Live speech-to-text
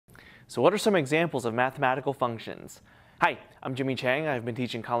So what are some examples of mathematical functions? Hi, I'm Jimmy Chang. I've been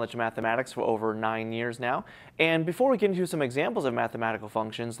teaching college mathematics for over 9 years now. And before we get into some examples of mathematical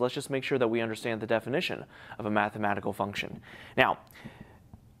functions, let's just make sure that we understand the definition of a mathematical function. Now,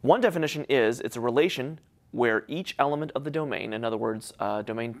 one definition is it's a relation where each element of the domain, in other words,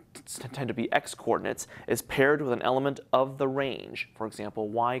 domain tend to be x coordinates, is paired with an element of the range, for example,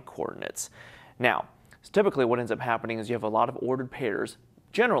 y coordinates. Now, typically what ends up happening is you have a lot of ordered pairs,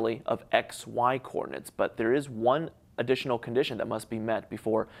 generally of x, y coordinates, but there is one additional condition that must be met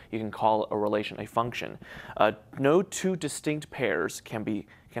before you can call a relation a function. No two distinct pairs can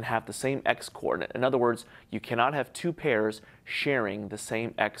have the same x coordinate. In other words, you cannot have two pairs sharing the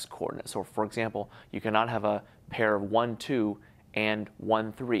same x coordinate. So for example, you cannot have a pair of 1, 2 and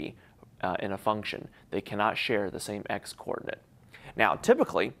 1, 3 in a function. They cannot share the same x coordinate. Now,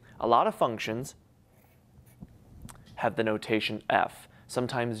 typically, a lot of functions have the notation f.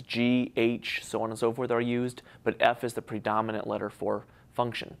 Sometimes g, h, so on and so forth are used, but f is the predominant letter for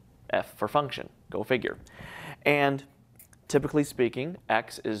function. F for function, go figure. And typically speaking,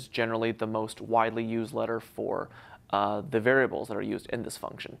 x is generally the most widely used letter for the variables that are used in this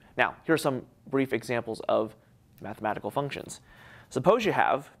function. Now, here are some brief examples of mathematical functions. Suppose you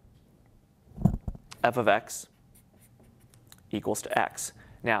have f of x equals to x.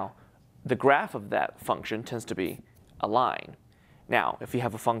 Now, the graph of that function tends to be a line. Now, if you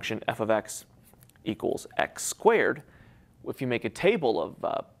have a function f of x equals x squared, if you make a table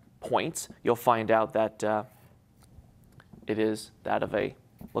of points, you'll find out that it is that of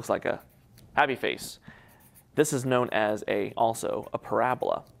looks like a happy face. This is known as also a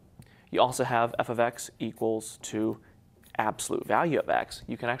parabola. You also have f of x equals to absolute value of x.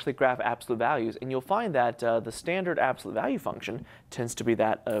 You can actually graph absolute values, and you'll find that the standard absolute value function tends to be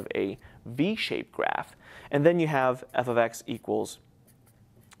that of a V-shaped graph. And then you have f of x equals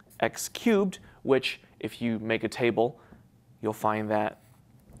x cubed, which if you make a table, you'll find that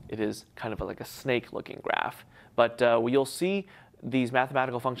it is kind of like a snake-looking graph. But you'll see these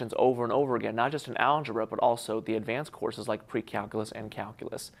mathematical functions over and over again, not just in algebra, but also the advanced courses like pre-calculus and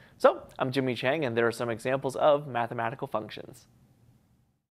calculus. So, I'm Jimmy Chang, and there are some examples of mathematical functions.